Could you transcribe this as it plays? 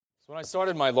When I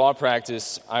started my law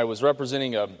practice, I was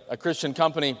representing a Christian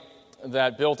company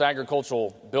that built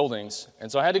agricultural buildings.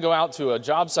 And so I had to go out to a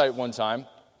job site one time.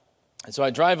 And so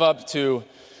I drive up to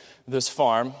this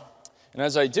farm. And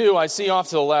as I do, I see off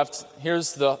to the left,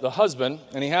 here's the husband,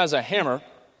 and he has a hammer.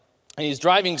 And he's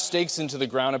driving stakes into the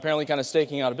ground, apparently kind of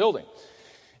staking out a building.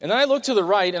 And then I look to the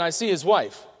right, and I see his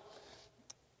wife.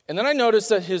 And then I notice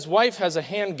that his wife has a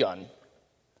handgun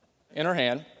in her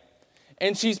hand.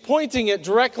 And she's pointing it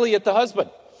directly at the husband.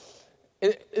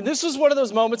 And this is one of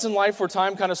those moments in life where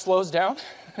time kind of slows down.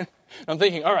 I'm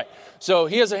thinking, all right, so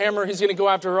he has a hammer. He's going to go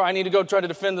after her. I need to go try to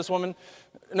defend this woman.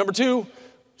 Number two,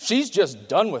 she's just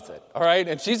done with it, all right?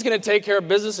 And she's going to take care of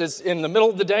business. It's in the middle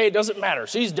of the day. It doesn't matter.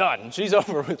 She's done. She's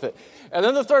over with it. And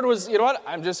then the third was, you know what?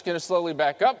 I'm just going to slowly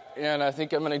back up, and I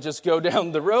think I'm going to just go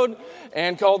down the road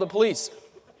and call the police.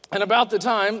 And about this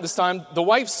time, the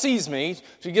wife sees me.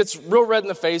 She gets real red in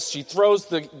the face. She throws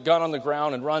the gun on the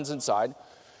ground and runs inside.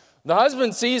 The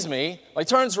husband sees me,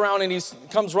 turns around, and he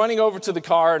comes running over to the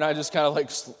car, and I just kind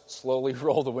of slowly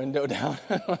roll the window down.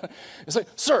 It's like,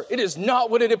 sir, it is not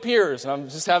what it appears. And I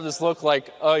just have this look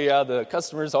like, oh yeah, the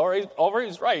customer's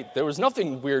always right. There was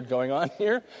nothing weird going on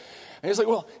here. And he's like,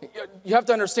 well, you have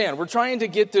to understand, we're trying to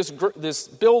get this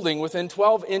building within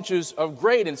 12 inches of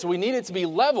grade, and so we need it to be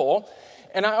level.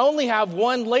 And I only have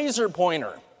one laser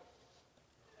pointer,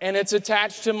 and it's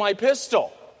attached to my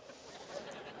pistol.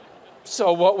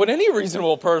 So what would any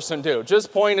reasonable person do?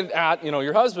 Just point it at,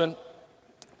 your husband.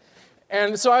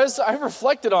 And so I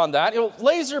reflected on that.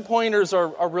 Laser pointers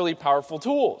are really powerful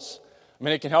tools. I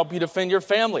mean, it can help you defend your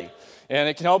family, and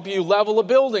it can help you level a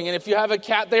building. And if you have a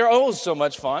cat, they are so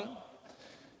much fun.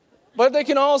 But they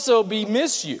can also be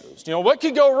misused. What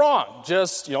could go wrong?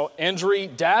 Just, injury,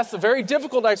 death, a very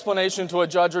difficult explanation to a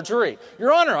judge or jury.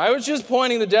 Your Honor, I was just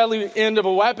pointing the deadly end of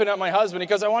a weapon at my husband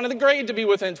because I wanted the grade to be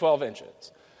within 12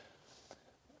 inches.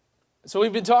 So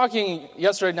we've been talking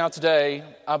yesterday, now today,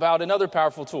 about another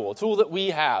powerful tool, a tool that we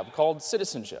have called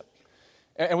citizenship.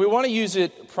 And we want to use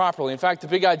it properly. In fact, the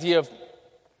big idea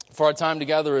for our time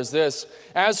together is this.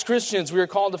 As Christians, we are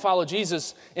called to follow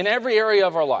Jesus in every area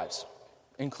of our lives,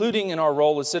 including in our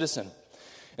role as citizen.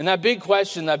 And that big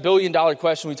question, that billion-dollar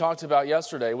question we talked about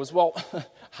yesterday was, well,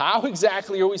 how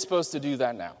exactly are we supposed to do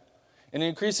that now in an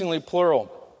increasingly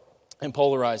plural and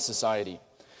polarized society?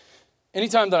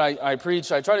 Anytime that I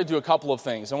preach, I try to do a couple of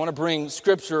things. I want to bring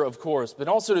scripture, of course, but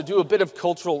also to do a bit of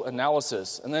cultural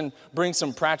analysis and then bring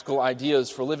some practical ideas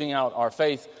for living out our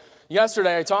faith.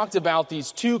 Yesterday, I talked about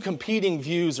these two competing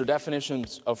views or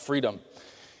definitions of freedom.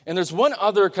 And there's one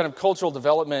other kind of cultural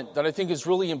development that I think is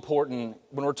really important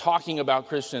when we're talking about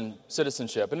Christian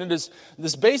citizenship. And it is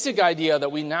this basic idea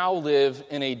that we now live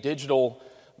in a digital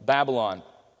Babylon,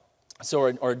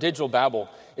 or a digital Babel.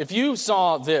 If you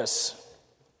saw this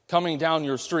coming down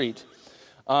your street,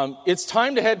 it's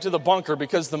time to head to the bunker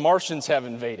because the Martians have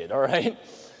invaded, all right?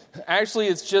 Actually,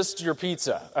 it's just your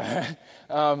pizza.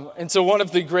 And so one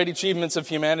of the great achievements of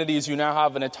humanity is you now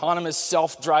have an autonomous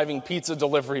self-driving pizza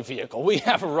delivery vehicle. We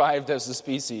have arrived as a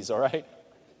species, all right?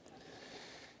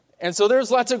 And so there's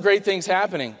lots of great things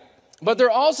happening. But there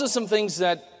are also some things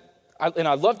that, and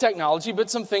I love technology, but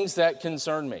some things that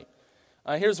concern me.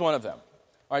 Here's one of them.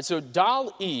 All right, so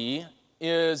DALL-E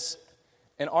is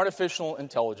an artificial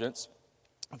intelligence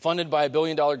funded by $1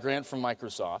 billion grant from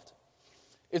Microsoft.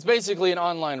 It's basically an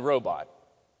online robot.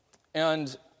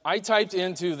 And I typed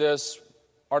into this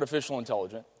artificial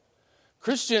intelligence,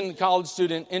 Christian college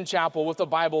student in chapel with a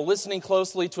Bible listening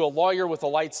closely to a lawyer with a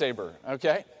lightsaber,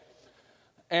 okay?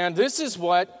 And this is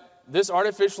what this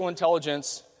artificial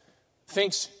intelligence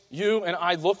thinks you and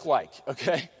I look like,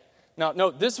 okay? Now,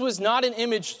 no, this was not an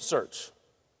image search.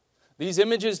 These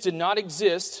images did not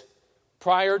exist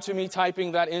prior to me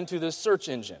typing that into this search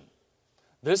engine.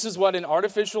 This is what an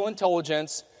artificial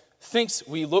intelligence thinks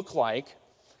we look like.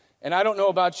 And I don't know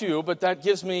about you, but that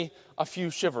gives me a few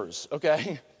shivers,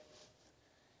 okay?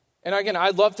 And again, I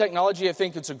love technology. I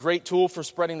think it's a great tool for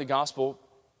spreading the gospel,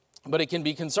 but it can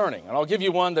be concerning. And I'll give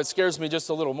you one that scares me just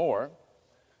a little more.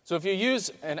 So if you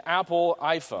use an Apple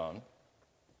iPhone,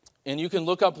 and you can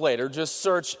look up later, just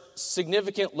search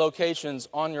significant locations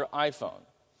on your iPhone.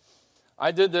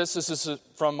 I did this. This is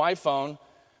from my phone.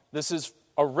 This is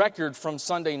a record from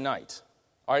Sunday night.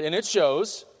 All right, and it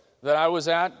shows that I was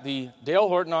at the Dale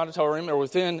Horton Auditorium, or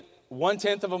within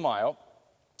 1/10 of a mile.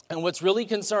 And what's really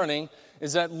concerning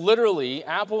is that literally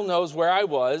Apple knows where I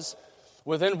was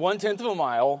within 1/10 of a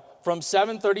mile from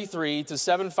 7:33 to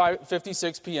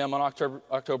 7:56 p.m. on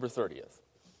October 30th.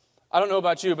 I don't know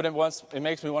about you, but it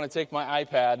makes me want to take my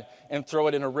iPad and throw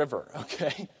it in a river,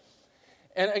 okay?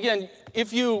 And again,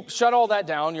 if you shut all that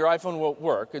down, your iPhone won't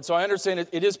work. And so I understand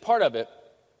it is part of it.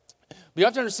 But you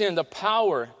have to understand the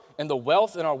power and the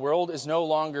wealth in our world is no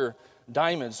longer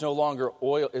diamonds, no longer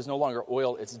oil,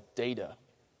 it's data.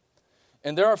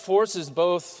 And there are forces,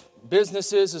 both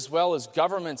businesses as well as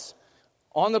governments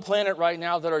on the planet right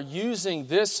now that are using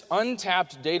this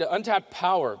untapped data, untapped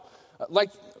power,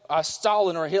 like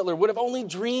Stalin or Hitler would have only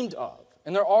dreamed of.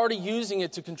 And they're already using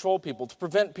it to control people, to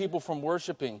prevent people from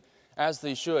worshiping as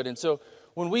they should. And so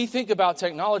when we think about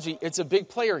technology, it's a big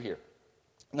player here.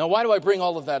 Now, why do I bring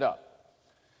all of that up?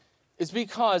 It's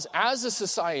because as a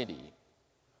society,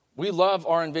 we love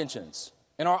our inventions.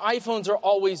 And our iPhones are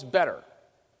always better.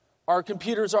 Our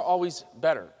computers are always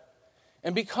better.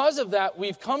 And because of that,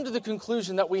 we've come to the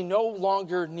conclusion that we no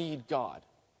longer need God.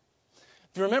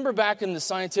 If you remember back in the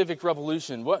scientific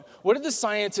revolution, what did the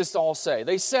scientists all say?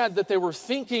 They said that they were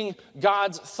thinking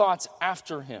God's thoughts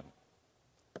after him.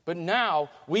 But now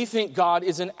we think God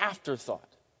is an afterthought.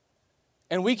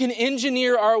 And we can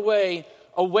engineer our way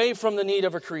away from the need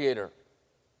of a creator.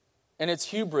 And it's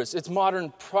hubris, it's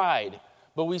modern pride.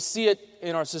 But we see it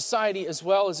in our society as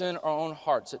well as in our own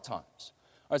hearts at times.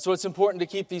 All right, so it's important to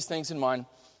keep these things in mind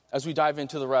as we dive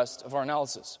into the rest of our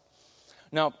analysis.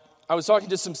 Now, I was talking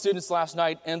to some students last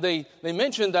night, and they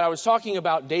mentioned that I was talking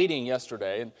about dating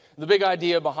yesterday. And the big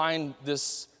idea behind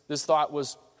this thought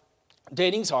was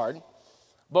dating's hard,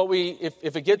 but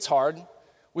if it gets hard,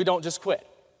 we don't just quit.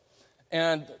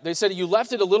 And they said you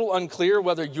left it a little unclear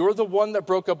whether you're the one that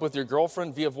broke up with your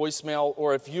girlfriend via voicemail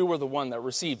or if you were the one that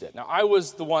received it. Now, I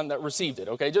was the one that received it,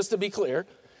 okay, just to be clear.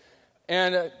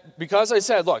 And because I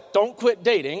said, look, don't quit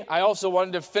dating, I also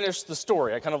wanted to finish the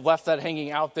story. I kind of left that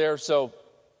hanging out there. So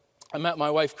I met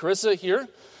my wife, Carissa, here.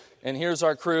 And here's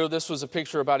our crew. This was a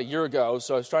picture about a year ago.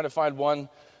 So I was trying to find one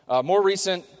more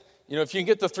recent. You know, if you can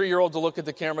get the 3-year-old to look at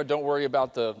the camera, don't worry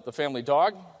about the family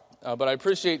dog. But I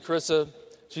appreciate Carissa.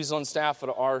 She's on staff at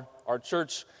our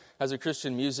church, has a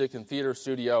Christian music and theater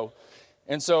studio.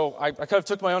 And so I kind of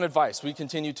took my own advice. We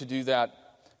continue to do that.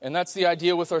 And that's the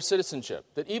idea with our citizenship,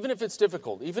 that even if it's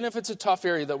difficult, even if it's a tough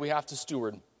area that we have to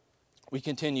steward, we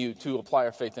continue to apply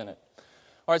our faith in it.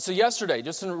 All right, so yesterday,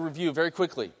 just in review very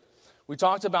quickly, we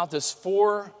talked about this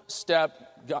 4-step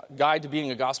guide to being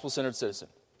a gospel-centered citizen.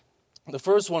 The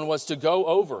first one was to go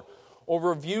over or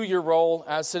review your role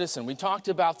as citizen. We talked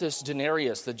about this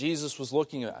denarius that Jesus was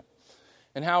looking at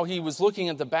and how he was looking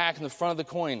at the back and the front of the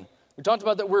coin. We talked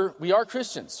about that we are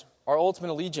Christians. Our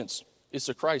ultimate allegiance is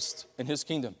to Christ and his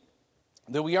kingdom.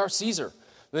 That we are Caesar.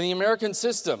 That in the American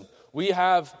system, we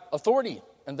have authority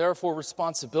and therefore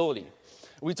responsibility.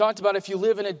 We talked about if you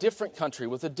live in a different country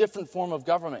with a different form of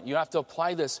government, you have to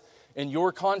apply this in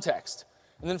your context.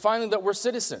 And then finally, that we're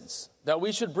citizens, that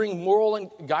we should bring moral and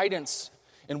guidance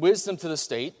and wisdom to the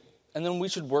state, and then we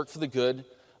should work for the good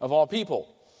of all people.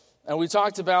 And we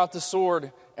talked about the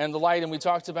sword and the light, and we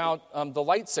talked about the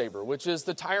lightsaber, which is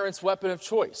the tyrant's weapon of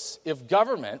choice. If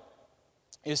government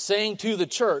is saying to the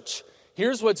church,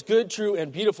 here's what's good, true,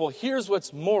 and beautiful, here's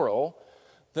what's moral,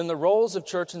 then the roles of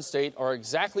church and state are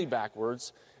exactly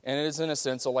backwards, and it is, in a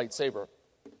sense, a lightsaber.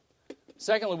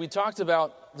 Secondly, we talked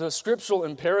about the scriptural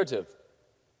imperative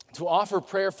to offer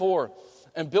prayer for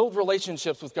and build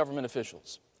relationships with government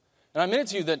officials. And I admit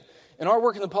to you that in our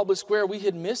work in the public square, we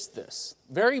had missed this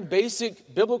very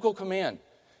basic biblical command.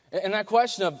 And that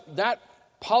question of that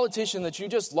politician that you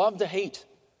just love to hate,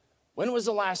 when was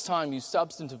the last time you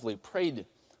substantively prayed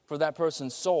for that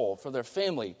person's soul, for their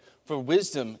family, for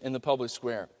wisdom in the public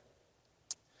square?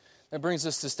 That brings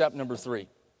us to step number 3.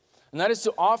 And that is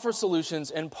to offer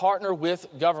solutions and partner with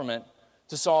government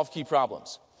to solve key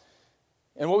problems.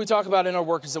 And what we talk about in our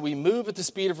work is that we move at the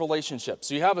speed of relationships.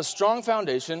 So you have a strong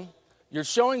foundation. You're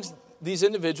showing these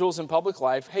individuals in public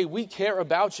life, hey, we care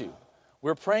about you.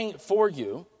 We're praying for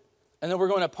you, and then we're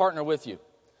going to partner with you.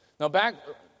 Now, back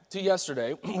to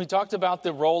yesterday, we talked about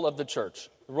the role of the church.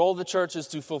 The role of the church is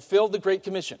to fulfill the Great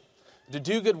Commission, to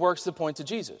do good works that point to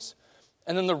Jesus.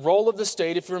 And then the role of the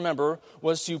state, if you remember,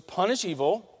 was to punish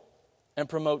evil and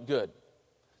promote good.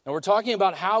 Now, we're talking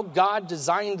about how God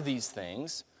designed these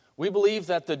things. We believe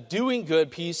that the doing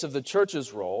good piece of the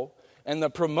church's role and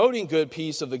the promoting good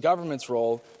piece of the government's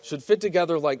role should fit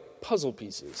together like puzzle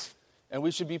pieces. And we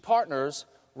should be partners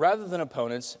rather than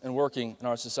opponents in working in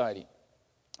our society.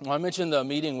 Now, I mentioned the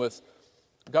meeting with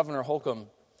Governor Holcomb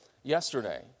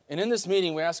yesterday. And in this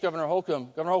meeting, we asked Governor Holcomb,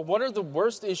 what are the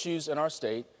worst issues in our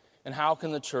state and how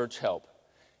can the church help?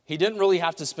 He didn't really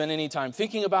have to spend any time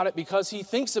thinking about it because he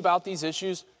thinks about these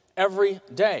issues every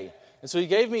day. And so he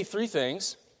gave me 3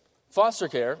 things: foster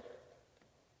care,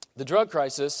 the drug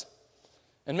crisis,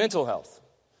 and mental health.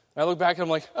 And I look back and I'm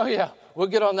like, oh yeah, we'll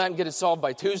get on that and get it solved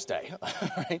by Tuesday.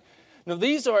 Right? Now,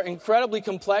 these are incredibly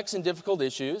complex and difficult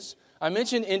issues. I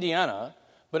mentioned Indiana,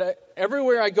 but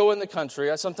everywhere I go in the country,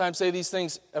 I sometimes say these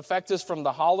things affect us from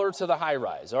the holler to the high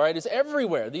rise. All right, it's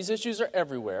everywhere. These issues are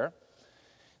everywhere.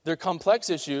 They're complex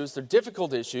issues. They're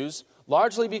difficult issues,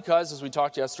 largely because, as we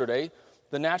talked yesterday,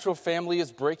 the natural family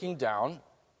is breaking down,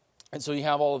 and so you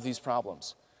have all of these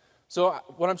problems. So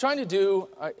what I'm trying to do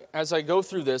as I go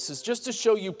through this is just to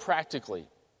show you practically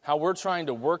how we're trying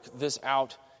to work this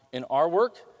out in our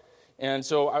work. And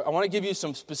so I want to give you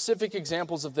some specific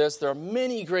examples of this. There are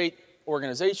many great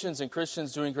organizations and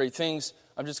Christians doing great things.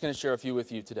 I'm just going to share a few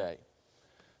with you today.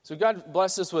 So God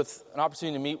blessed us with an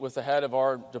opportunity to meet with the head of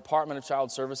our Department of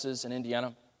Child Services in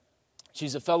Indiana.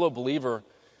 She's a fellow believer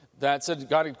that said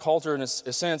God had called her in a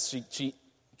sense. She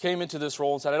came into this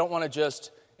role and said, I don't want to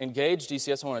just engage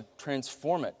DCS, I want to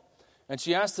transform it. And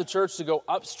she asked the church to go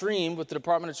upstream with the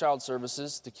Department of Child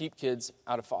Services to keep kids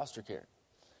out of foster care.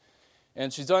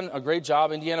 And she's done a great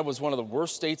job. Indiana was one of the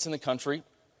worst states in the country.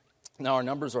 Now our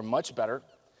numbers are much better.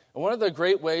 And one of the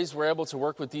great ways we're able to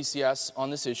work with DCS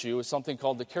on this issue is something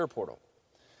called the Care Portal.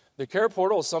 The Care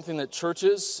Portal is something that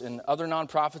churches and other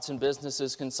nonprofits and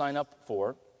businesses can sign up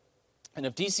for. And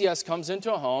if DCS comes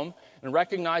into a home and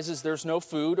recognizes there's no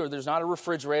food or there's not a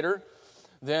refrigerator,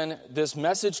 then this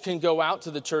message can go out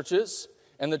to the churches,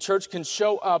 and the church can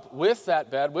show up with that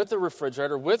bed, with the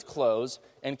refrigerator, with clothes,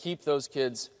 and keep those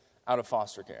kids out of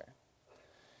foster care.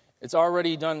 It's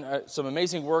already done some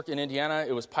amazing work in Indiana.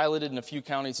 It was piloted in a few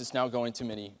counties. It's now going to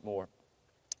many more.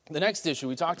 The next issue,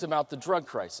 we talked about the drug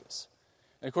crisis.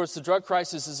 And of course, the drug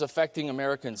crisis is affecting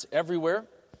Americans everywhere.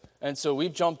 And so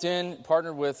we've jumped in,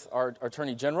 partnered with our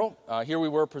Attorney General. Here we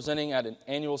were presenting at an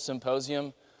annual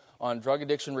symposium on drug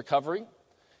addiction recovery.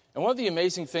 And one of the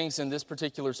amazing things in this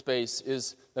particular space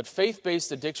is that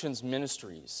faith-based addictions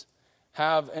ministries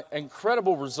have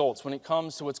incredible results when it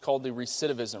comes to what's called the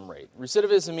recidivism rate.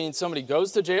 Recidivism means somebody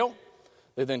goes to jail,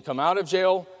 they then come out of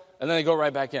jail, and then they go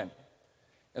right back in.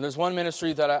 And there's one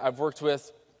ministry that I've worked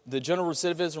with, the general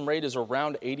recidivism rate is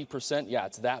around 80%. Yeah,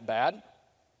 it's that bad.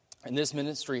 And this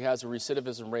ministry has a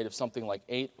recidivism rate of something like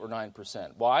 8 or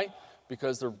 9%. Why?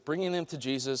 Because they're bringing them to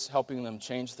Jesus, helping them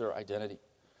change their identity.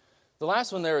 The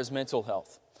last one there is mental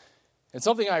health. And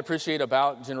something I appreciate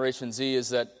about Generation Z is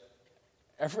that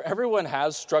everyone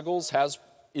has struggles, has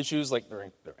issues like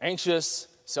they're anxious,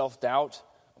 self-doubt.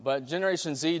 But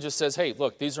Generation Z just says, hey,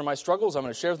 look, these are my struggles. I'm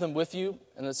going to share them with you.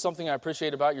 And that's something I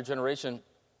appreciate about your generation.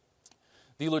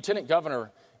 The lieutenant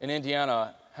governor in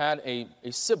Indiana had a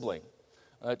sibling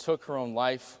that took her own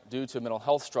life due to mental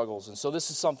health struggles. And so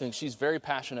this is something she's very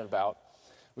passionate about.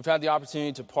 We've had the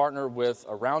opportunity to partner with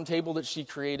a roundtable that she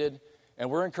created. And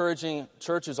we're encouraging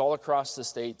churches all across the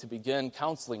state to begin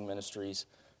counseling ministries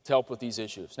to help with these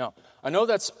issues. Now, I know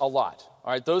that's a lot.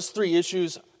 All right, those three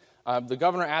issues, the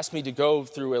governor asked me to go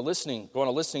on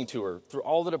a listening tour through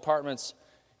all the departments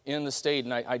in the state,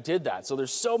 and I did that. So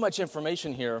there's so much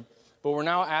information here, but we're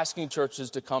now asking churches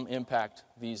to come impact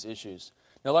these issues.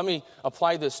 Now, let me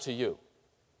apply this to you.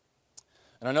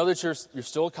 And I know that you're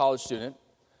still a college student,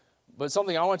 but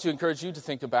something I want to encourage you to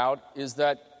think about is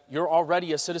that you're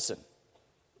already a citizen.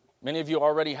 Many of you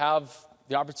already have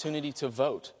the opportunity to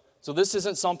vote. So this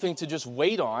isn't something to just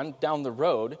wait on down the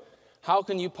road. How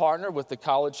can you partner with the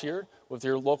college here, with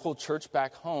your local church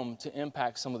back home to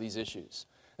impact some of these issues?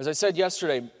 As I said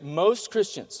yesterday, most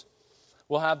Christians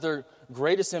will have their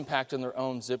greatest impact in their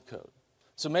own zip code.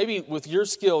 So maybe with your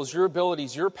skills, your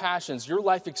abilities, your passions, your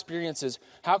life experiences,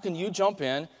 how can you jump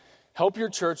in, help your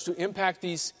church to impact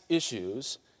these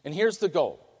issues? And here's the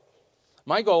goal.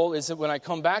 My goal is that when I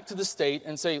come back to the state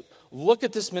and say, look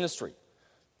at this ministry,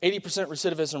 80%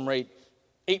 recidivism rate,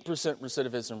 8%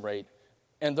 recidivism rate,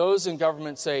 and those in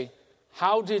government say,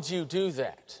 how did you do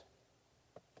that?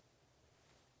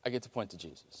 I get to point to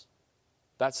Jesus.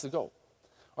 That's the goal.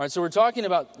 All right, so we're talking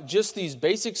about just these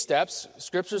basic steps.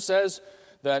 Scripture says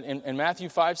that in Matthew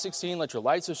 5:16, let your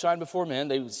light so shine before men,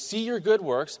 they would see your good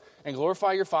works and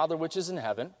glorify your Father which is in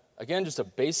heaven. Again, just a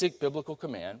basic biblical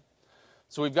command.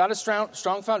 So we've got a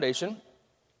strong foundation.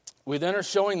 We then are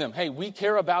showing them, hey, we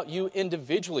care about you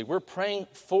individually. We're praying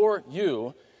for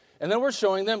you. And then we're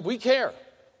showing them we care.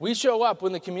 We show up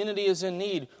when the community is in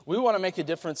need. We want to make a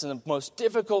difference in the most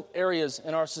difficult areas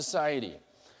in our society.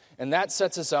 And that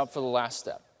sets us up for the last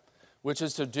step, which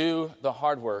is to do the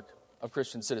hard work of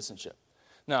Christian citizenship.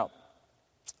 Now,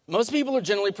 most people are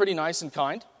generally pretty nice and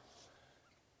kind.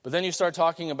 But then you start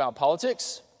talking about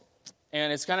politics,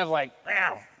 and it's kind of like,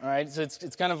 all right, so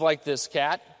it's kind of like this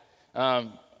cat.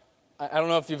 I I don't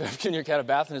know if you've ever given your cat a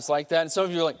bath and it's like that. And some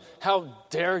of you are like, how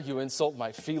dare you insult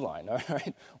my feline, all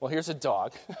right? Well, here's a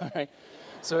dog, all right?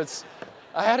 So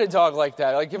I had a dog like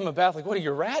that. I give him a bath, like, what are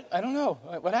you, a rat? I don't know.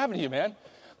 What happened to you, man?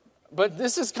 But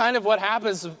this is kind of what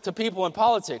happens to people in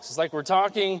politics. It's like we're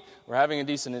talking, we're having a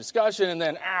decent discussion, and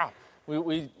then,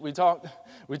 we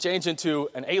change into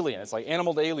an alien. It's like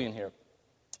animal to alien here.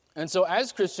 And so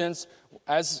as Christians,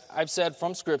 as I've said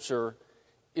from Scripture,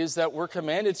 is that we're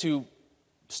commanded to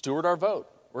steward our vote.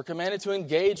 We're commanded to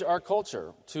engage our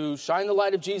culture, to shine the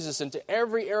light of Jesus into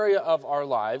every area of our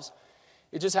lives.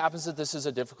 It just happens that this is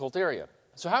a difficult area.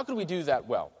 So how can we do that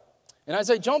well? And as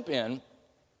I jump in,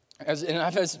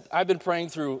 I've been praying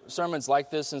through sermons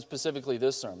like this, and specifically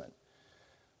this sermon,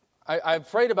 I've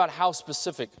prayed about how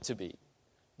specific to be.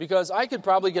 Because I could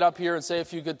probably get up here and say a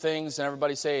few good things and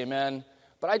everybody say amen,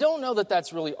 but I don't know that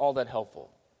that's really all that helpful.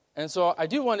 And so I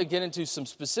do want to get into some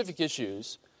specific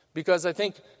issues, because I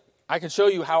think I can show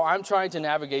you how I'm trying to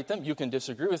navigate them. You can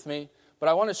disagree with me, but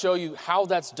I want to show you how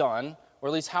that's done, or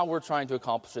at least how we're trying to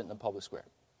accomplish it in the public square.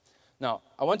 Now,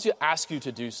 I want to ask you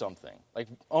to do something, like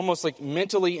almost like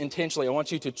mentally, intentionally, I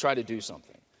want you to try to do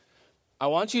something. I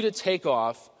want you to take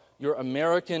off your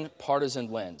American partisan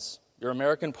lens, your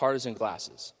American partisan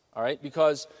glasses, all right?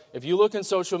 Because if you look in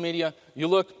social media, you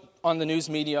look on the news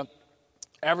media,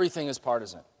 everything is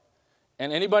partisan.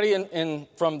 And anybody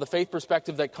from the faith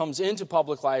perspective that comes into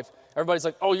public life, everybody's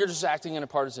like, oh, you're just acting in a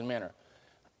partisan manner.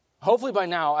 Hopefully by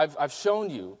now, I've shown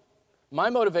you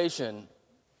my motivation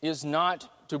is not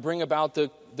to bring about the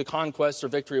conquest or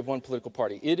victory of one political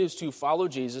party. It is to follow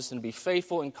Jesus and be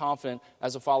faithful and confident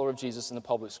as a follower of Jesus in the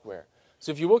public square.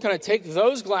 So if you will, kind of take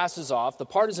those glasses off, the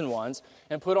partisan ones,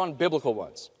 and put on biblical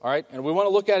ones, all right? And we want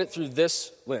to look at it through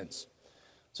this lens.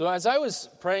 So as I was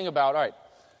praying about, all right,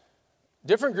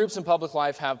 different groups in public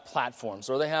life have platforms,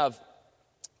 or they have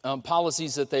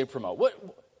policies that they promote.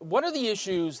 What are the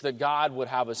issues that God would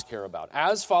have us care about?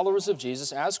 As followers of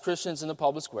Jesus, as Christians in the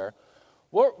public square,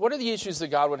 what are the issues that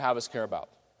God would have us care about?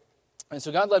 And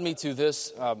so God led me to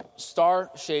this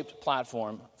star-shaped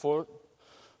platform for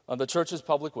the church's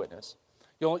public witness.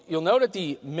 You'll note at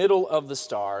the middle of the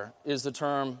star is the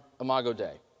term Imago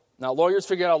Dei. Now, lawyers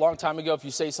figured out a long time ago if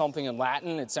you say something in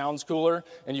Latin, it sounds cooler,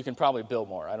 and you can probably bill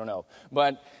more. I don't know.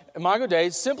 But Imago Dei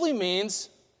simply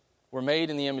means we're made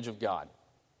in the image of God.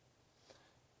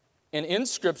 And in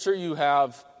Scripture, you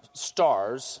have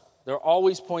stars. They're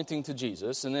always pointing to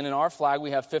Jesus. And then in our flag, we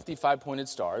have 55 pointed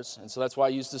stars. And so that's why I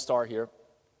used the star here.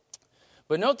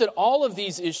 But note that all of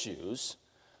these issues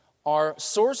are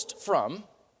sourced from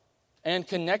and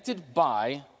connected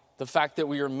by the fact that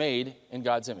we are made in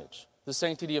God's image, the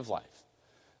sanctity of life.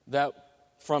 That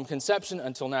from conception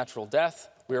until natural death,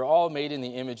 we are all made in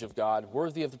the image of God,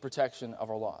 worthy of the protection of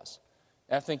our laws.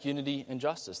 Ethnic unity and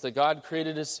justice, that God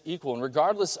created us equal, and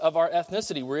regardless of our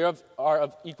ethnicity, we are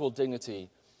of equal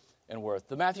dignity and worth.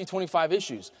 The Matthew 25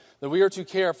 issues, that we are to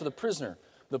care for the prisoner,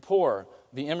 the poor,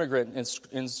 the immigrant,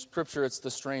 in Scripture it's the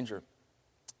stranger.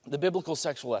 The biblical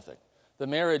sexual ethic, the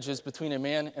marriage is between a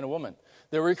man and a woman.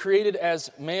 That we're created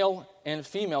as male and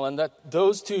female, and that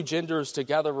those two genders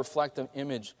together reflect the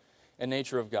image and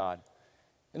nature of God.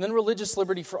 And then religious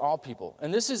liberty for all people.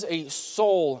 And this is a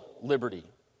soul liberty,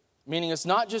 meaning it's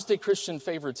not just a Christian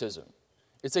favoritism.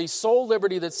 It's a soul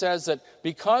liberty that says that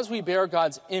because we bear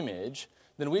God's image,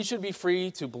 then we should be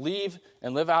free to believe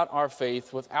and live out our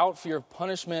faith without fear of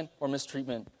punishment or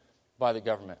mistreatment by the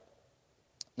government.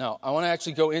 Now, I want to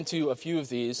actually go into a few of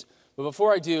these, but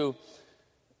before I do,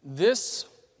 this,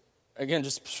 again,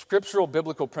 just scriptural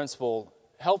biblical principle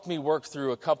helped me work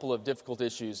through a couple of difficult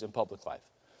issues in public life.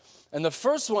 And the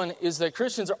first one is that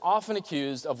Christians are often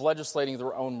accused of legislating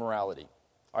their own morality.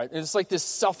 All right, and it's like this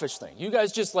selfish thing. You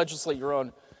guys just legislate your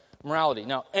own morality.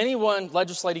 Now, anyone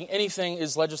legislating anything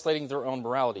is legislating their own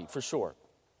morality, for sure.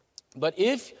 But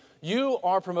if you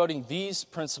are promoting these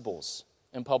principles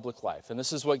in public life, and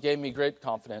this is what gave me great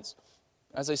confidence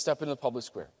as I step into the public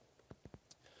square,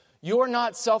 you are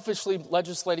not selfishly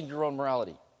legislating your own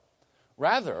morality.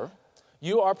 Rather,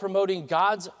 you are promoting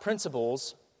God's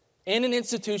principles in an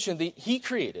institution that He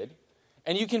created,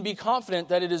 and you can be confident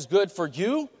that it is good for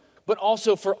you, but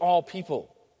also for all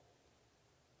people.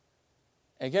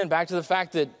 Again, back to the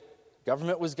fact that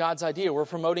government was God's idea. We're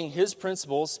promoting His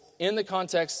principles in the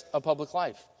context of public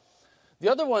life. The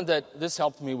other one that this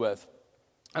helped me with,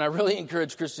 and I really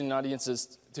encourage Christian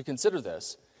audiences to consider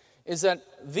this, is that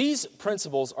these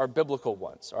principles are biblical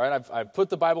ones. All right, I've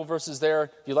put the Bible verses there.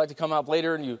 If you'd like to come up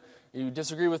later and you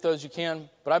disagree with those, you can.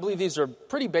 But I believe these are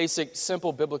pretty basic,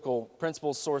 simple biblical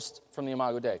principles sourced from the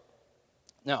Imago Dei.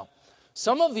 Now,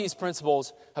 some of these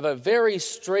principles have a very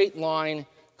straight line,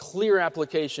 clear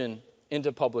application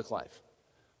into public life.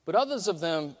 But others of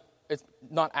them, it's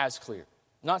not as clear.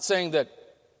 Not saying that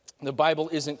the Bible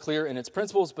isn't clear in its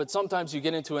principles, but sometimes you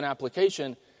get into an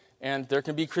application and there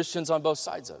can be Christians on both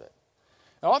sides of it.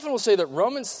 I often will say that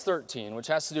Romans 13, which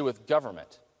has to do with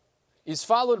government, is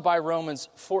followed by Romans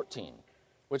 14,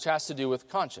 which has to do with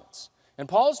conscience. And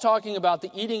Paul's talking about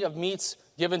the eating of meats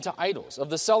given to idols, of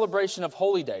the celebration of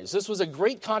holy days. This was a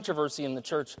great controversy in the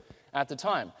church at the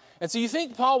time. And so you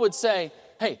think Paul would say,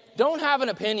 hey, don't have an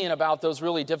opinion about those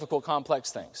really difficult,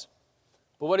 complex things.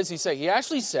 But what does he say? He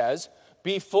actually says,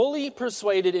 be fully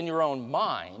persuaded in your own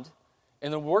mind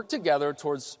and then work together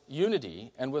towards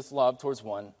unity and with love towards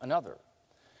one another.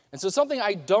 And so something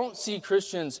I don't see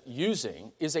Christians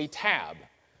using is a tab.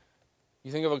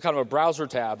 You think of a kind of a browser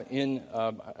tab in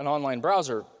an online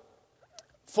browser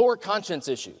for conscience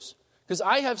issues. Because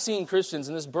I have seen Christians,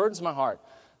 and this burdens my heart,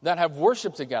 that have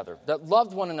worshiped together, that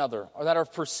loved one another, or that are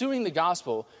pursuing the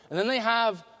gospel, and then they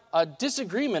have a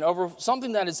disagreement over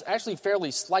something that is actually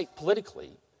fairly slight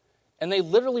politically, and they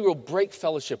literally will break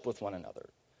fellowship with one another.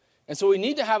 And so we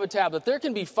need to have a tab that there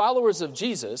can be followers of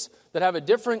Jesus that have a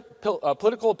different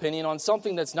political opinion on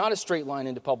something that's not a straight line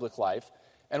into public life,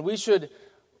 and we should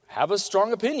have a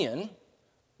strong opinion,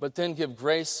 but then give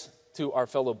grace to our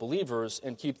fellow believers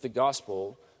and keep the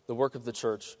gospel, the work of the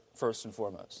church, first and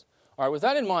foremost. All right, with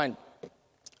that in mind,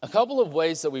 a couple of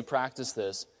ways that we practice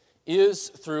this is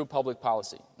through public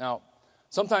policy. Now,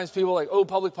 sometimes people are like, oh,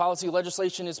 public policy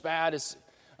legislation is bad,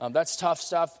 that's tough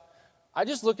stuff. I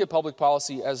just look at public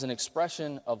policy as an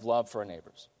expression of love for our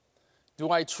neighbors. Do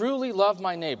I truly love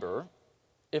my neighbor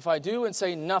if I do and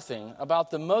say nothing about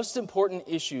the most important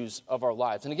issues of our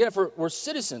lives? And again, if we're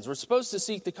citizens, we're supposed to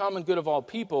seek the common good of all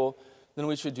people, then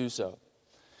we should do so.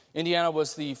 Indiana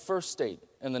was the first state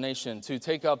in the nation to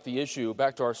take up the issue,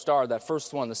 back to our star, that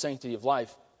first one, the sanctity of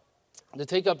life, to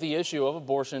take up the issue of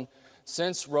abortion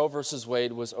since Roe versus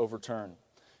Wade was overturned.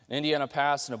 Indiana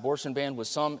passed an abortion ban with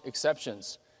some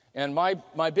exceptions. And my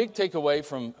big takeaway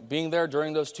from being there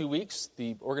during those 2 weeks,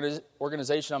 the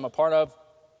organization I'm a part of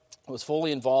was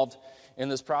fully involved in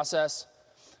this process.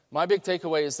 My big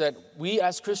takeaway is that we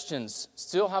as Christians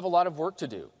still have a lot of work to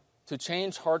do to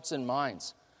change hearts and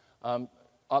minds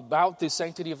about the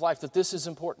sanctity of life, that this is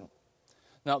important.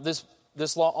 Now,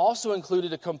 this law also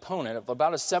included a component of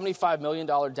about a $75 million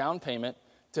down payment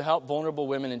to help vulnerable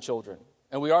women and children.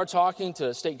 And we are talking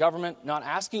to state government, not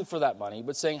asking for that money,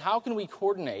 but saying, how can we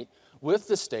coordinate with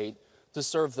the state to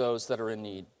serve those that are in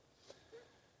need?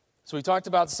 So we talked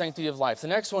about the sanctity of life. The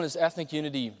next one is ethnic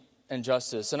unity and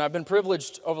justice. And I've been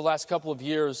privileged over the last couple of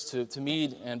years to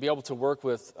meet and be able to work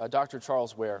with Dr.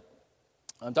 Charles Ware.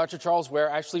 Dr. Charles Ware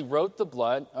actually wrote the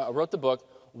book,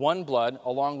 One Blood,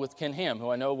 along with Ken Ham, who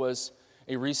I know was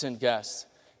a recent guest.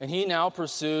 And he now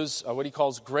pursues what he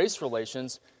calls grace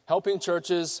relations, helping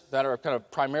churches that are kind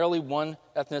of primarily one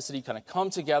ethnicity kind of come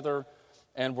together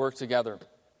and work together.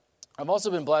 I've also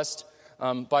been blessed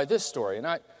by this story. And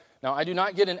I do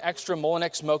not get an extra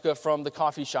Molinex mocha from the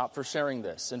coffee shop for sharing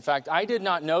this. In fact, I did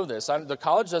not know this. The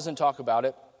college doesn't talk about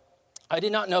it. I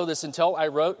did not know this until I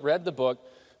read the book,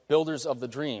 Builders of the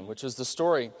Dream, which is the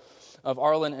story of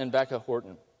Arlen and Becca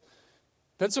Horton.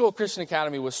 Pensacola Christian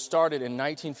Academy was started in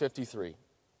 1953.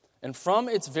 And from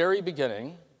its very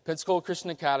beginning, Pensacola Christian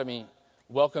Academy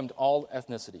welcomed all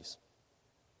ethnicities.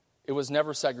 It was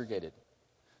never segregated.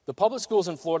 The public schools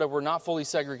in Florida were not fully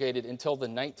segregated until the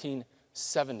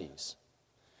 1970s.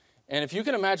 And if you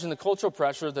can imagine the cultural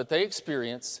pressure that they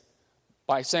experienced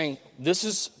by saying, this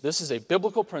is a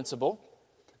biblical principle,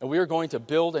 and we are going to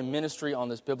build a ministry on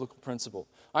this biblical principle.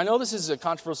 I know this is a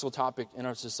controversial topic in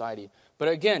our society, but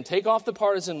again, take off the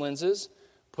partisan lenses,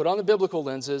 put on the biblical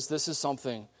lenses. This is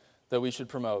something that we should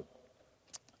promote.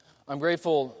 I'm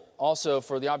grateful also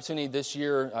for the opportunity this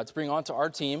year to bring onto our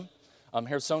team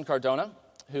Gerson Cardona,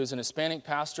 who's an Hispanic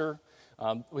pastor.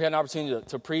 We had an opportunity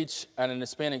to preach at an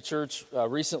Hispanic church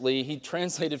recently. He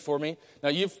translated for me. Now,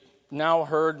 you've now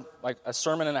heard like a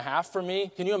sermon and a half from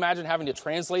me. Can you imagine having to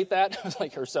translate that? I was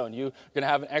like, Gerson, you're going to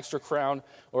have an extra crown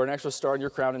or an extra star in your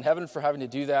crown in heaven for having to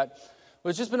do that. But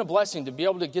it's just been a blessing to be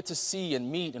able to get to see and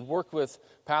meet and work with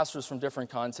pastors from different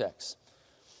contexts.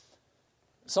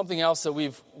 Something else that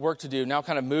we've worked to do, now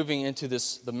kind of moving into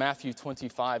the Matthew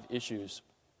 25 issues,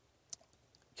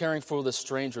 caring for the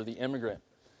stranger, the immigrant.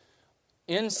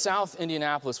 In South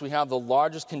Indianapolis, we have the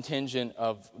largest contingent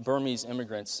of Burmese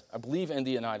immigrants, I believe, in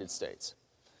the United States.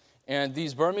 And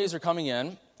these Burmese are coming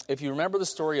in. If you remember the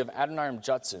story of Adoniram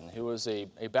Judson, who was a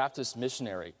Baptist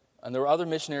missionary, and there were other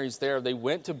missionaries there, they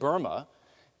went to Burma,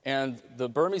 and the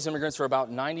Burmese immigrants were about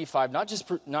 95, not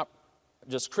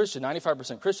just Christian,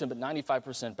 95% Christian, but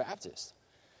 95% Baptist.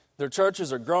 Their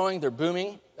churches are growing, they're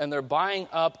booming, and they're buying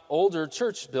up older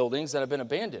church buildings that have been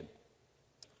abandoned.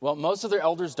 Well, most of their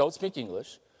elders don't speak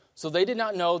English, so they did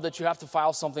not know that you have to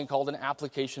file something called an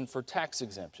application for tax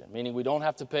exemption, meaning we don't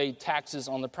have to pay taxes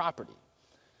on the property.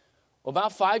 Well,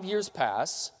 about 5 years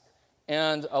pass,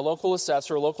 and a local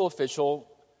assessor, a local official,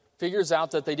 figures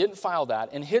out that they didn't file that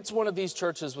and hits one of these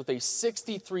churches with a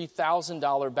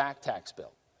 $63,000 back tax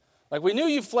bill. Like, we knew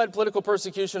you fled political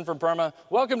persecution from Burma.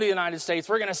 Welcome to the United States.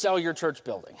 We're going to sell your church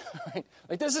building. Right?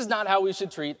 Like, this is not how we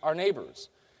should treat our neighbors.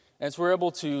 And so we're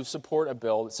able to support a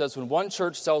bill that says when one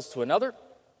church sells to another,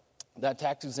 that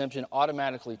tax exemption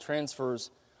automatically transfers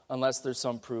unless there's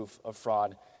some proof of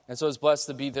fraud. And so it's blessed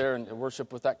to be there and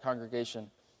worship with that congregation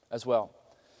as well.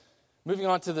 Moving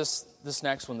on to this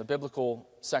next one, the biblical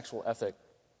sexual ethic.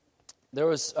 There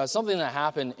was something that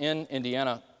happened in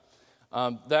Indiana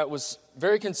that was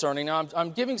very concerning. Now,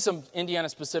 I'm giving some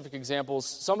Indiana-specific examples.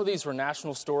 Some of these were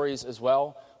national stories as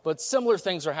well, but similar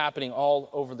things are happening all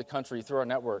over the country through our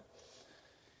network.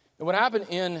 And what happened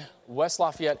in West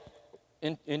Lafayette,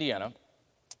 Indiana,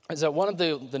 is that one of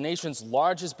the nation's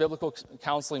largest biblical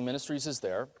counseling ministries is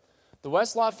there. The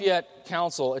West Lafayette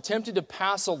Council attempted to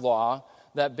pass a law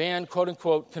that banned,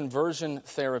 quote-unquote, conversion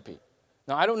therapy.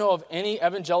 Now, I don't know of any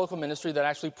evangelical ministry that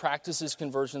actually practices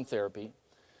conversion therapy,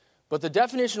 but the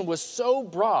definition was so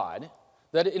broad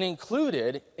that it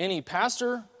included any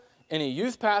pastor, any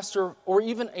youth pastor, or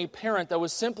even a parent that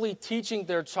was simply teaching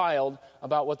their child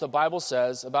about what the Bible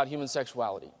says about human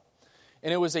sexuality.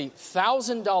 And it was a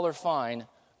 $1,000 fine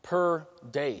per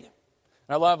day.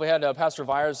 And I love, we had Pastor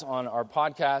Vyers on our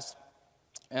podcast,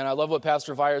 and I love what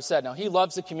Pastor Vyers said. Now, he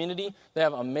loves the community. They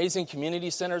have amazing community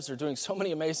centers. They're doing so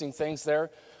many amazing things there.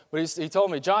 But he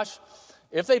told me, Josh,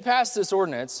 if they pass this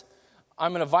ordinance,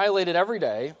 I'm going to violate it every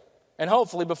day, and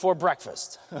hopefully before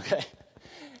breakfast, okay?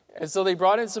 And so they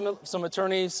brought in some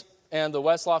attorneys, and the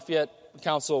West Lafayette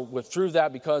Council withdrew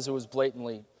that because it was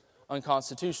blatantly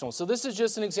unconstitutional. So this is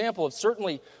just an example of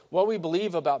certainly what we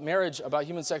believe about marriage, about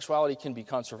human sexuality can be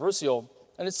controversial,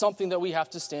 and it's something that we have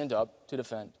to stand up to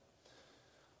defend.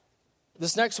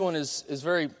 This next one is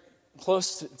very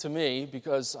close to me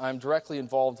because I'm directly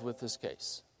involved with this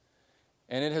case.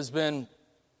 And it has been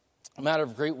a matter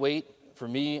of great weight for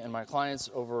me and my clients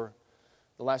over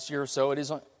the last year or so. It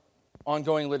is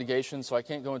ongoing litigation, so I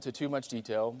can't go into too much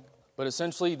detail. But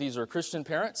essentially, these are Christian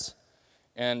parents.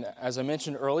 And as I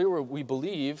mentioned earlier, we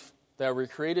believe that we're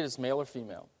created as male or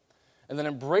female. And then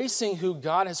embracing who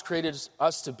God has created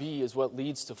us to be is what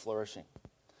leads to flourishing.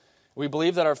 We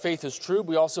believe that our faith is true.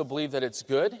 We also believe that it's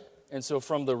good. And so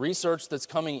from the research that's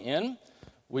coming in,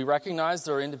 we recognize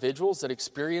there are individuals that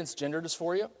experience gender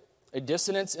dysphoria, a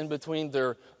dissonance in between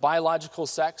their biological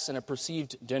sex and a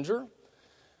perceived gender.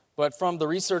 But from the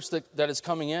research that is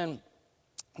coming in,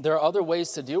 there are other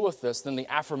ways to deal with this than the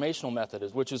affirmational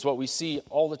method, which is what we see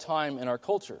all the time in our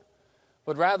culture.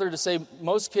 But rather to say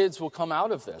most kids will come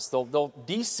out of this. They'll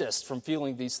desist from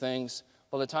feeling these things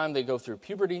by the time they go through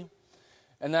puberty.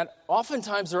 And that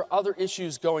oftentimes there are other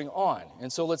issues going on.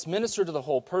 And so let's minister to the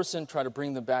whole person, try to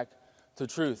bring them back to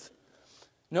truth.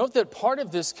 Note that part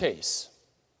of this case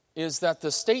is that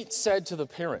the state said to the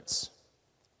parents,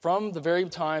 from the very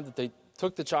time that they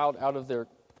took the child out of their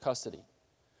custody,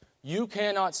 you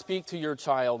cannot speak to your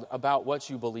child about what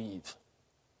you believe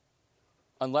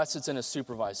unless it's in a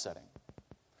supervised setting.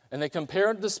 And they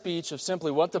compared the speech of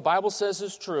simply what the Bible says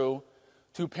is true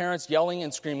to parents yelling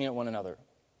and screaming at one another.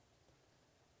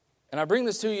 And I bring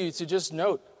this to you to just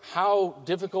note how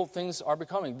difficult things are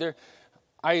becoming.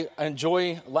 I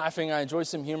enjoy laughing, I enjoy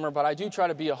some humor, but I do try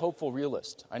to be a hopeful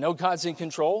realist. I know God's in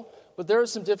control, but there are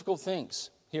some difficult things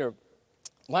here.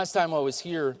 Last time I was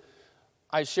here,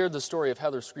 I shared the story of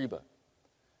Heather Scriba.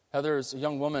 Heather is a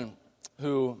young woman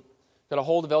who got a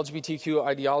hold of LGBTQ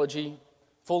ideology,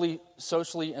 fully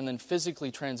socially and then physically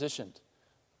transitioned.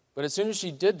 But as soon as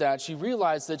she did that, she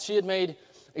realized that she had made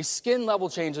a skin-level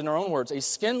change, in her own words, a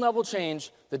skin-level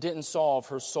change that didn't solve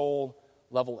her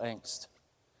soul-level angst.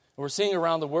 We're seeing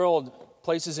around the world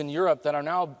places in Europe that are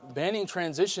now banning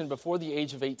transition before the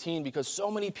age of 18 because so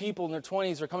many people in their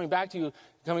 20s are coming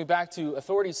back to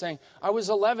authorities saying, I was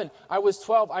 11, I was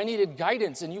 12, I needed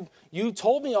guidance, and you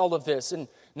told me all of this, and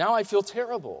now I feel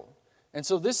terrible. And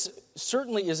so this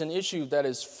certainly is an issue that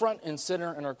is front and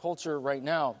center in our culture right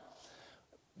now.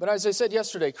 But as I said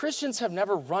yesterday, Christians have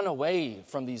never run away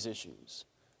from these issues.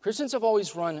 Christians have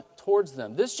always run towards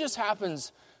them. This just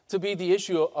happens to be the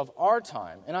issue of our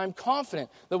time. And I'm confident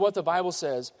that what the Bible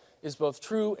says is both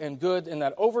true and good, and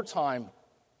that over time,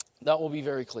 that will be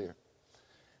very clear.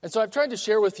 And so I've tried to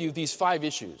share with you these 5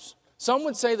 issues, Some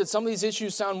would say that some of these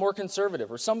issues sound more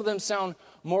conservative, or some of them sound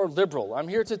more liberal. I'm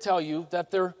here to tell you that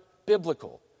they're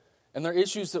biblical, and they're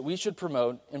issues that we should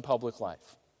promote in public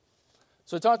life.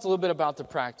 So I talked a little bit about the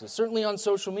practice, certainly on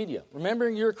social media,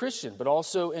 remembering you're a Christian, but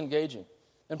also engaging.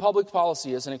 And public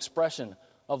policy as an expression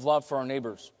of love for our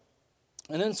neighbors.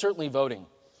 And then certainly voting.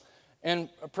 And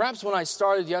perhaps when I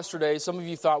started yesterday, some of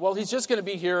you thought, well, he's just going to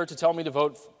be here to tell me to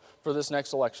vote for this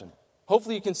next election.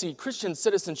 Hopefully you can see Christian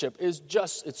citizenship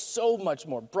it's so much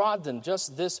more broad than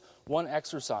just this one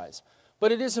exercise.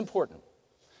 But it is important.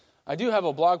 I do have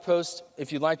a blog post,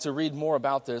 if you'd like to read more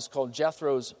about this, called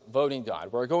Jethro's Voting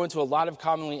Guide, where I go into a lot of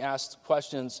commonly asked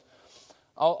questions.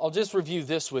 I'll just review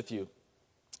this with you.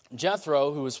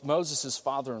 Jethro, who was Moses'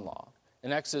 father-in-law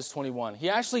in Exodus 21, he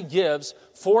actually gives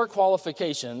 4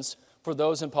 qualifications for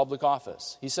those in public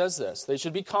office. He says this: they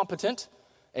should be competent,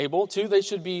 able. 2, they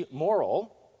should be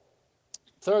moral.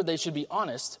 3, they should be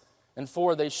honest. And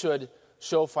 4, they should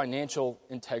show financial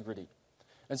integrity.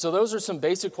 And so those are some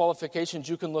basic qualifications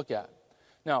you can look at.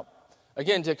 Now,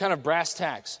 again, to kind of brass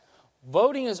tacks,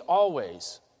 voting is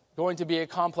always going to be a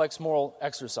complex moral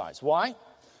exercise. Why?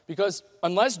 Because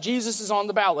unless Jesus is on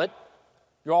the ballot,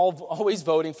 you're always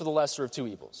voting for the lesser of 2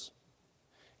 evils.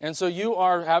 And so you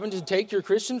are having to take your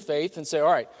Christian faith and say,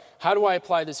 all right, how do I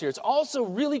apply this here? It's also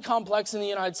really complex in the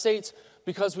United States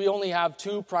because we only have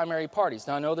 2 primary parties.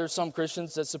 Now, I know there's some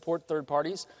Christians that support third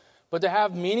parties, but to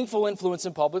have meaningful influence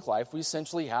in public life, we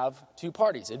essentially have 2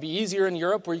 parties. It'd be easier in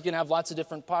Europe where you can have lots of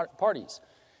different parties.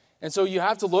 And so you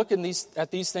have to look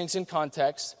at these things in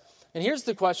context. And here's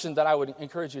the question that I would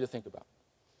encourage you to think about.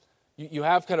 You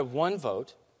have kind of one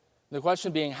vote. The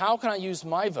question being, how can I use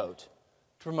my vote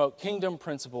to promote kingdom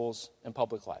principles in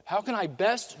public life? How can I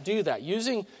best do that?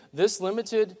 Using this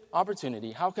limited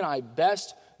opportunity, how can I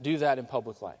best do that in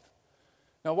public life?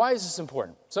 Now, why is this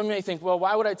important? Some may think, well,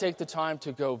 why would I take the time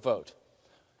to go vote?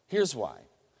 Here's why.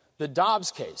 The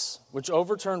Dobbs case, which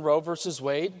overturned Roe versus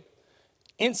Wade,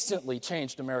 instantly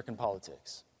changed American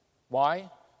politics. Why?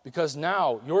 Because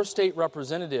now your state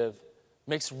representative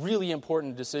makes really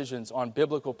important decisions on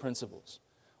biblical principles.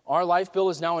 Our life bill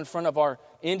is now in front of our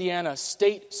Indiana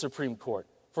State Supreme Court.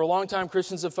 For a long time,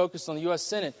 Christians have focused on the U.S.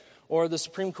 Senate or the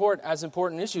Supreme Court as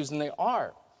important issues, and they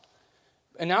are.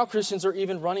 And now Christians are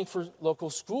even running for local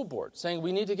school boards, saying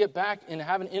we need to get back and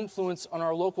have an influence on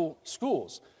our local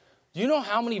schools. Do you know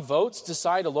how many votes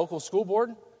decide a local school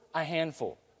board? A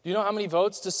handful. Do you know how many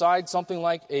votes decide something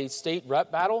like a state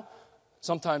rep battle?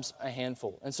 Sometimes a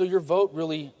handful. And so your vote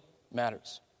really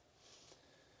matters.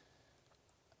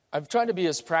 I've tried to be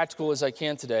as practical as I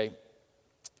can today.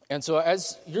 And so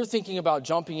as you're thinking about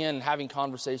jumping in and having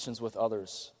conversations with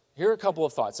others, here are a couple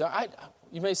of thoughts.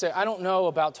 You may say, I don't know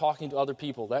about talking to other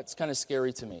people. That's kind of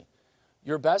scary to me.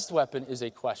 Your best weapon is a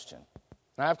question.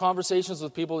 And I have conversations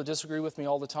with people that disagree with me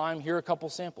all the time. Here are a couple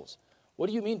samples. What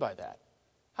do you mean by that?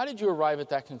 How did you arrive at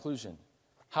that conclusion?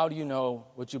 How do you know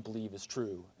what you believe is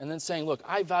true? And then saying, look,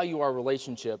 I value our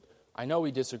relationship. I know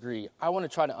we disagree. I want to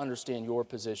try to understand your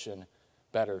position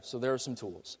better. So there are some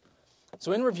tools.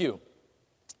 So in review,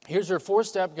 here's your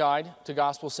 4-step guide to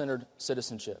gospel-centered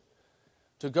citizenship.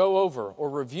 To go over or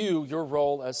review your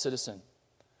role as citizen.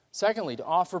 Secondly, to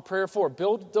offer prayer for,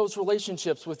 build those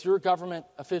relationships with your government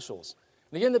officials.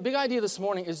 And again, the big idea this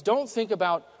morning is don't think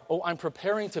about, oh, I'm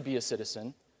preparing to be a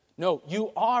citizen. No,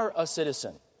 you are a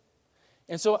citizen.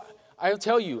 And so I'll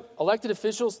tell you, elected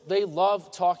officials, they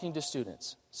love talking to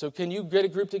students. So can you get a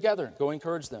group together? Go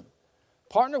encourage them.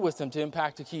 Partner with them to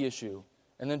impact a key issue,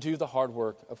 and then do the hard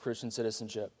work of Christian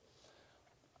citizenship.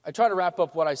 I try to wrap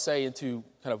up what I say into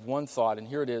kind of one thought, and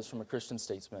here it is from a Christian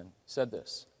statesman. He said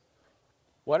this: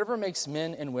 whatever makes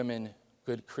men and women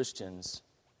good Christians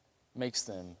makes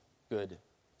them good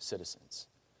citizens.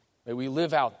 May we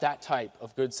live out that type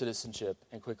of good citizenship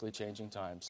in quickly changing times.